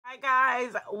Hi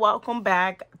guys, welcome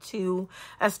back to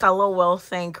Estella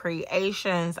Wilson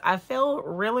Creations. I feel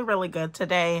really good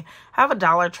today. I have a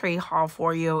Dollar Tree haul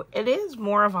for you. It is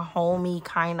more of a homey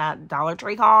kind of Dollar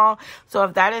Tree haul. So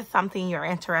if that is something you're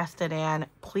interested in,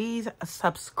 please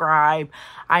subscribe.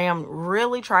 I am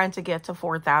really trying to get to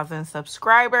 4,000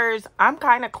 subscribers. I'm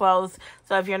kind of close.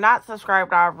 So if you're not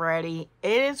subscribed already,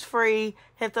 it is free.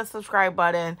 Hit the subscribe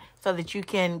button so that you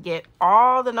can get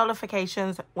all the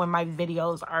notifications when my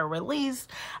videos are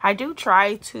released. I do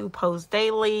try to post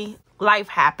daily. Life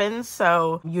happens,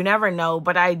 so you never know,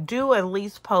 but I do at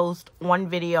least post one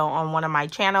video on one of my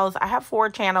channels. I have 4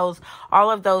 channels.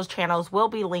 All of those channels will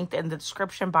be linked in the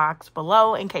description box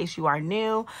below in case you are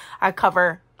new. I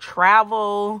cover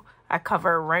travel, I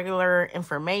cover regular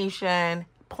information,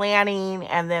 planning,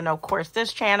 and then of course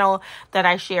this channel that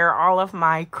I share all of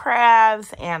my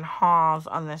crafts and hauls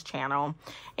on this channel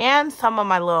and some of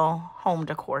my little home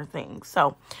decor things.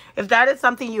 So if that is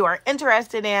something you are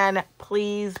interested in,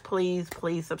 please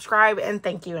subscribe, and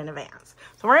thank you in advance.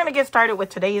 So we're gonna get started with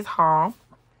today's haul.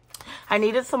 I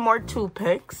needed some more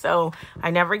toothpicks, so I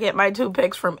never get my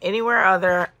toothpicks from anywhere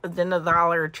other than the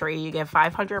Dollar Tree. You get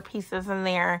 500 pieces in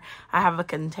there. I have a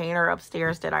container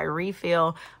upstairs that I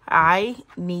refill. I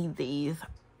need these.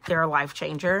 They're a life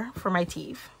changer for my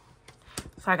teeth.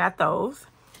 So I got those.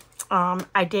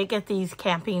 I did get these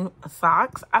camping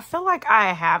socks. I feel like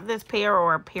I have this pair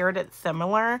or a pair that's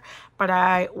similar, but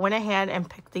I went ahead and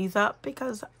picked these up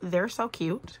because they're so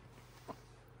cute.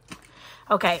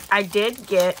 Okay, I did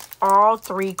get all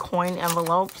 3 coin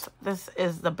envelopes. This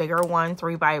is the bigger one,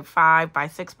 3x5 by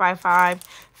 6x5,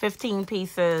 15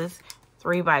 pieces,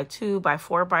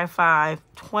 3x2x4x5,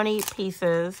 20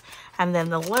 pieces, and then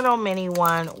the little mini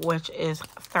one, which is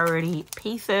 30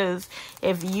 pieces.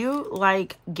 If you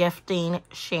like gifting,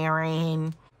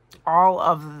 sharing, all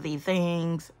of the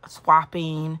things,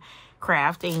 swapping,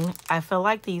 crafting, I feel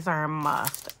like these are a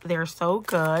must. They're so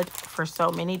good for so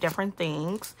many different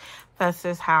things. This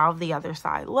is how the other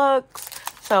side looks.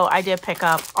 So I did pick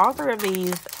up all 3 of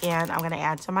these, and I'm going to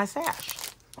add to my stash.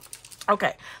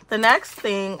 Okay, the next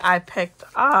thing I picked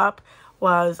up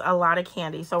was a lot of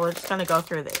candy. So we're just going to go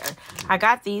through there. I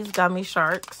got these gummy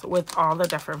sharks with all the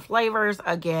different flavors.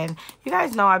 Again, you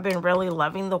guys know I've been really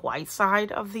loving the white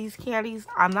side of these candies.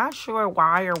 I'm not sure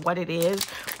why or what it is,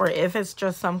 or if it's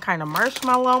just some kind of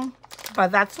marshmallow,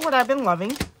 but that's what I've been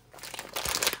loving.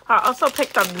 I also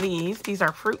picked up these. These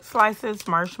are fruit slices,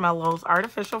 marshmallows,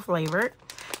 artificial flavored.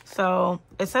 So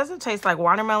it says it tastes like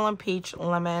watermelon, peach,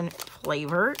 lemon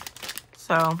flavored.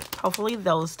 So hopefully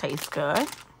those taste good.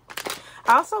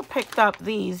 I also picked up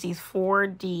these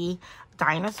 4D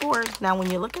dinosaurs. Now when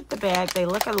you look at the bag, they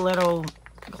look a little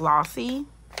glossy.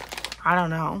 I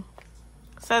don't know.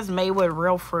 It says made with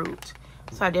real fruit.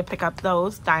 So I did pick up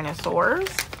those dinosaurs.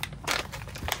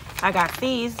 I got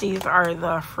these. These are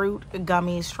the fruit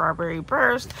gummy strawberry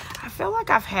burst. I feel like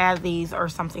I've had these or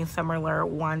something similar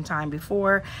one time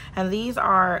before. And these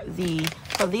are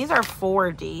so these are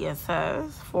 4D, it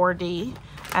says 4D.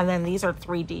 And then these are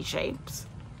 3D shapes.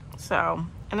 So,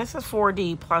 and this is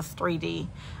 4D plus 3D.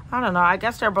 I don't know. I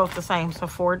guess they're both the same. So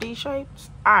 4D shapes?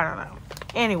 I don't know.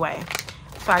 Anyway,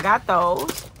 so I got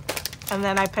those. And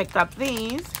then I picked up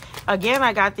these. Again,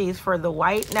 I got these for the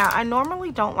white. Now, I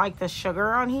normally don't like the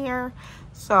sugar on here.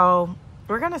 So,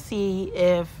 we're going to see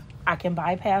if I can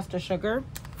bypass the sugar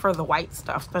for the white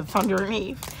stuff that's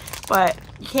underneath. But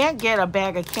you can't get a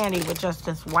bag of candy with just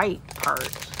this white part.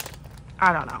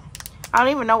 I don't know. I don't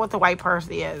even know what the white part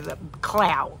is.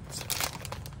 Clouds.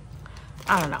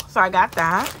 I don't know. So, I got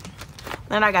that.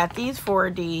 Then I got these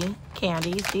 4D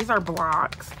candies. These are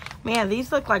blocks. Man,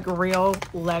 these look like real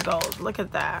Legos. Look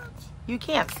at that. You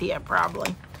can't see it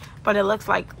probably, but it looks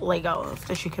like Legos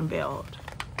that you can build.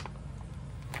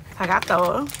 I got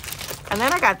those. And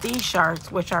then I got these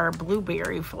sharks, which are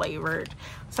blueberry flavored.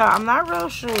 So I'm not real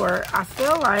sure. I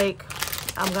feel like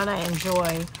I'm going to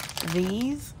enjoy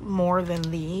these more than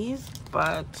these,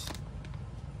 but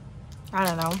I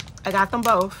don't know. I got them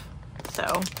both. So,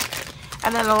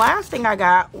 and then the last thing I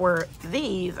got were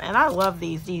these, and I love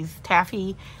these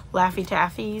Laffy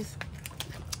Taffies.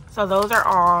 So those are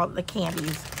all the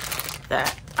candies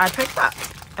that I picked up.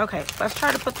 Okay, let's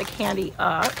try to put the candy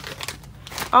up.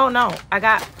 Oh no, I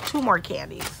got 2 more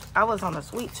candies. I was on a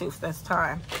sweet tooth this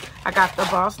time. I got the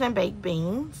Boston Baked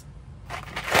Beans.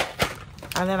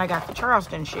 And then I got the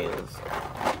Charleston Shoes.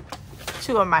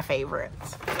 2 of my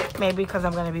favorites. Maybe because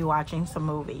I'm going to be watching some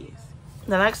movies.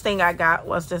 The next thing I got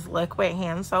was this liquid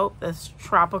hand soap, this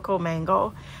Tropical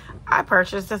Mango. I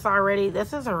purchased this already.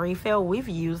 This is a refill. We've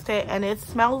used it and it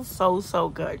smells so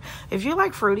good. If you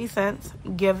like fruity scents,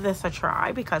 give this a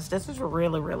try because this is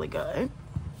really good.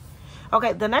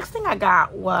 Okay, the next thing I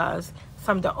got was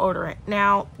some deodorant.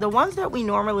 Now, the ones that we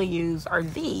normally use are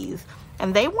these,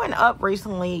 and they went up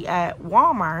recently at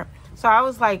Walmart. So I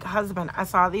was like, husband, I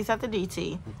saw these at the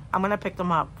DT. I'm going to pick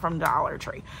them up from Dollar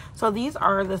Tree. So these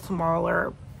are the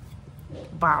smaller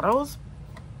bottles,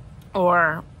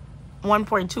 or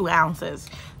 1.2 ounces.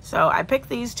 So I picked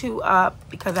these two up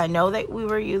because I know that we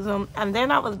were using them. And then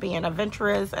I was being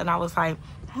adventurous and I was like,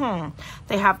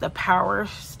 they have the Power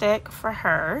Stick for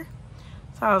her.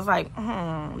 So I was like,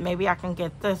 maybe I can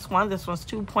get this one. This one's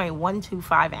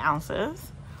 2.125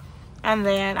 ounces. And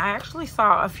then I actually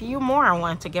saw a few more I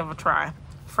wanted to give a try.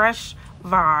 Fresh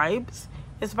Vibes.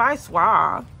 It's by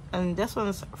Suave. And this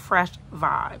one's Fresh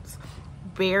Vibes.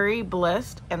 Berry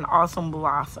Bliss and Awesome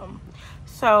Blossom.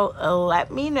 So let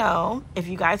me know if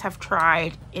you guys have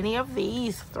tried any of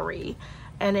these three.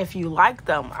 And if you like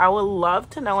them. I would love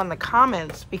to know in the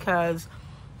comments because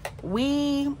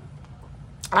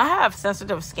I have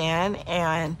sensitive skin,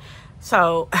 and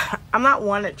so I'm not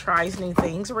one that tries new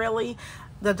things really.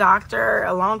 The doctor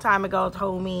a long time ago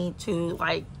told me to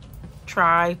like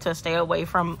try to stay away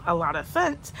from a lot of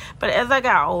scents, but as I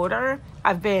got older,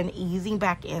 I've been easing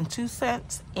back into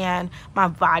scents and my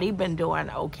body been doing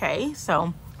okay. So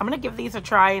I'm gonna give these a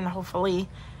try and hopefully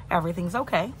everything's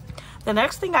okay. The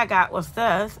next thing I got was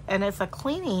this, and it's a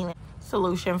cleaning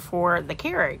solution for the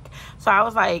Keurig. So I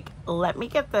was like, let me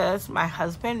get this. My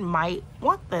husband might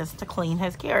want this to clean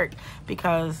his Keurig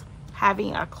because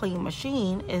having a clean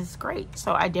machine is great.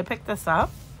 So I did pick this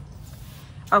up.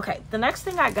 Okay, the next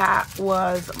thing I got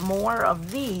was more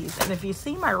of these. And if you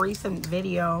see my recent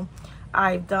video,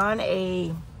 I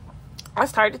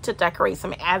started to decorate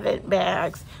some Advent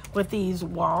bags with these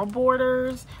wall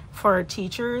borders for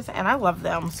teachers, and I love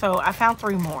them. So I found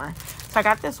 3 more. So I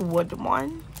got this wood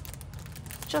one,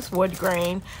 just wood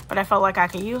grain, but I felt like I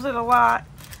could use it a lot.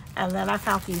 And then I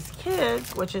found these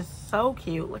kids, which is so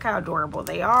cute. Look how adorable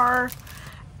they are.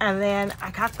 And then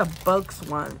I got the books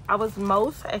one. I was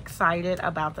most excited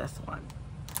about this one.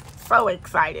 So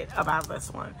excited about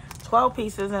this one. 12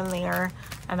 pieces in there.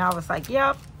 And I was like,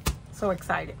 yep, so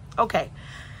excited. Okay.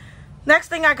 Next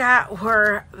thing I got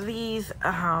were these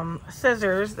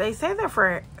scissors. They say they're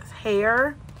for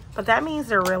hair, but that means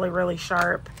they're really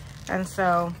sharp. And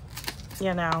so,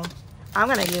 you know, I'm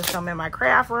going to use them in my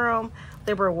craft room.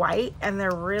 They were white and they're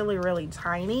really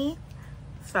tiny.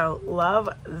 So love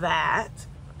that.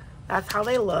 That's how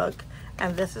they look.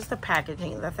 And this is the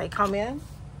packaging that they come in.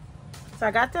 So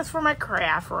I got this for my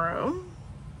craft room.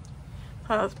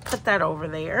 So let's put that over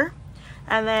there.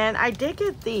 And then I did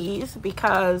get these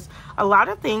because a lot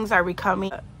of things are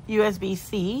becoming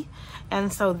USB-C.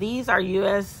 And so these are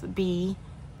USB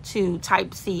to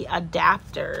Type-C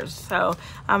adapters. So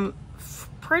I'm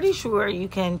pretty sure you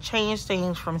can change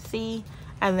things from C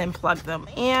and then plug them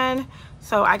in.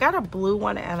 So I got a blue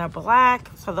one and a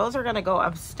black. So those are gonna go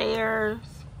upstairs.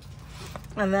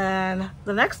 And then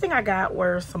the next thing I got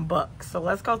were some books. So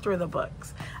let's go through the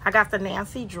books. I got the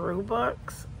Nancy Drew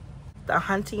books, The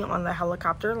Hunting on the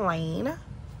Helicopter Lane.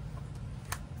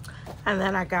 And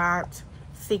then I got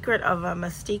Secret of a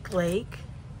Mystique Lake.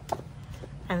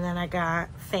 And then I got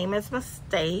Famous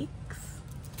Mistakes.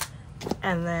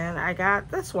 And then I got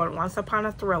this one, Once Upon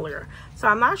a Thriller. So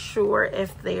I'm not sure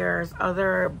if there's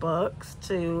other books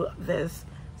to this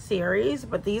series,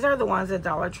 but these are the ones that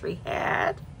Dollar Tree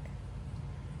had.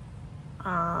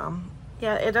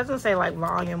 Yeah, it doesn't say like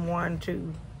volume 1,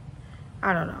 2,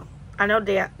 I don't know. I know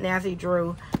Nancy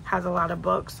Drew has a lot of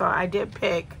books, so I did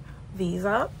pick these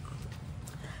up.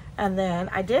 And then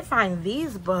I did find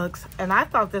these books, and I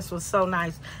thought this was so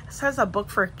nice. It says a book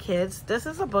for kids. This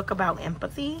is a book about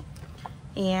empathy,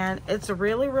 and it's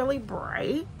really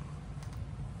bright.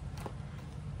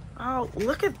 Oh,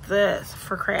 look at this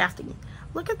for crafting.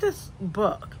 Look at this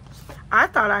book. I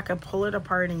thought I could pull it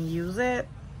apart and use it.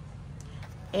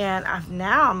 And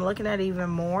now I'm looking at even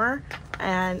more.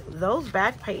 And those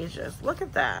back pages, look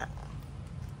at that.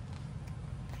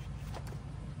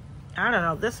 I don't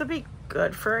know. This would be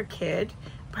good for a kid.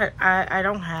 But I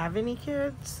don't have any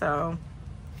kids, so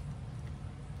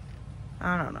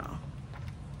I don't know.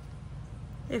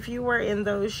 If you were in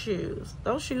those shoes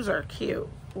are cute.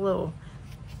 Little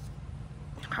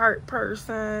heart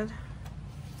person.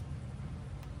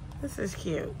 This is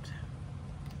cute.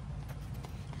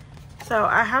 So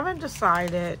I haven't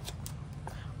decided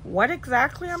what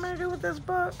exactly I'm going to do with this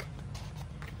book,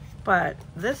 but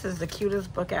this is the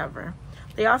cutest book ever.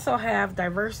 They also have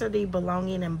diversity,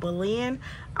 belonging, and bullying.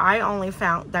 I only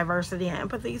found diversity and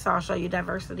empathy, so I'll show you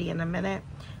diversity in a minute.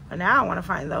 But now I want to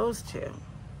find those two.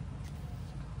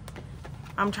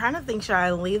 I'm trying to think, should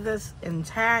I leave this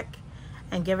intact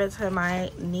and give it to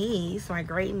my niece, my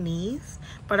great niece?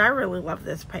 But I really love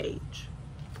this page,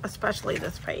 especially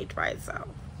this page by itself.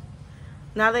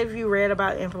 Now that you read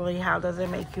about empathy, how does it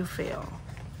make you feel?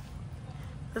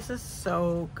 This is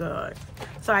so good.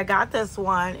 So I got this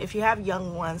one. If you have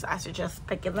young ones, I suggest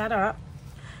picking that up.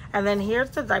 And then here's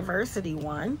the diversity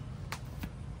one.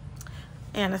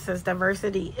 And it says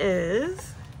diversity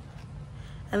is,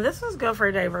 and this was good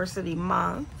for Diversity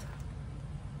Month.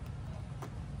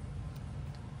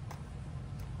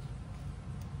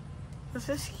 This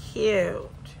is cute.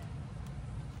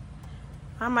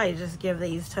 I might just give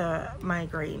these to my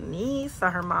great niece so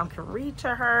her mom can read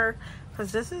to her,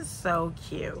 because this is so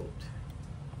cute.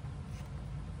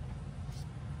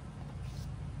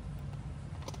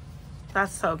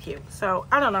 That's so cute. So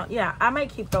I don't know. Yeah, I might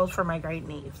keep those for my great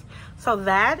niece. So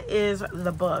that is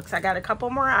the books. I got a couple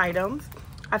more items.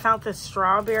 I found this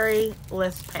strawberry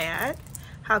list pad.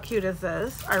 How cute is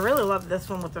this? I really love this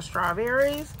one with the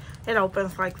strawberries. It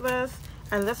opens like this.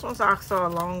 And this one's also a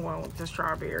long one with the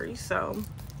strawberries. So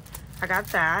I got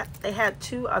that. They had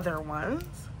two other ones.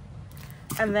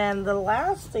 And then the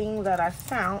last thing that I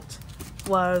found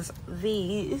was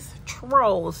these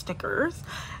troll stickers.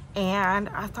 And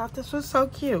I thought this was so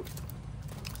cute.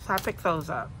 So I picked those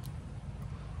up.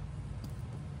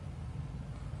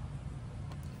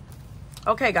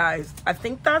 Okay, guys. I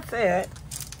think that's it.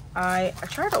 I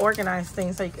tried to organize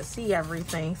things so you can see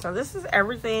everything. So this is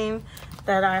everything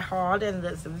that I hauled in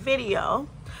this video.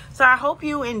 So I hope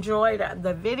you enjoyed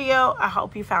the video. I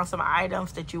hope you found some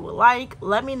items that you would like.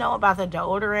 Let me know about the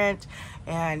deodorant.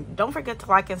 And don't forget to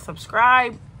like and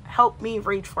subscribe. Help me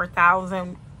reach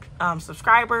 4,000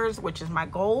 subscribers, which is my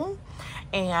goal.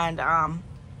 And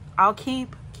I'll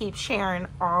keep sharing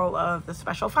all of the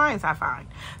special finds I find.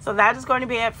 So that is going to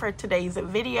be it for today's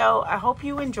video. I hope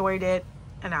you enjoyed it,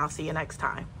 and I'll see you next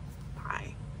time.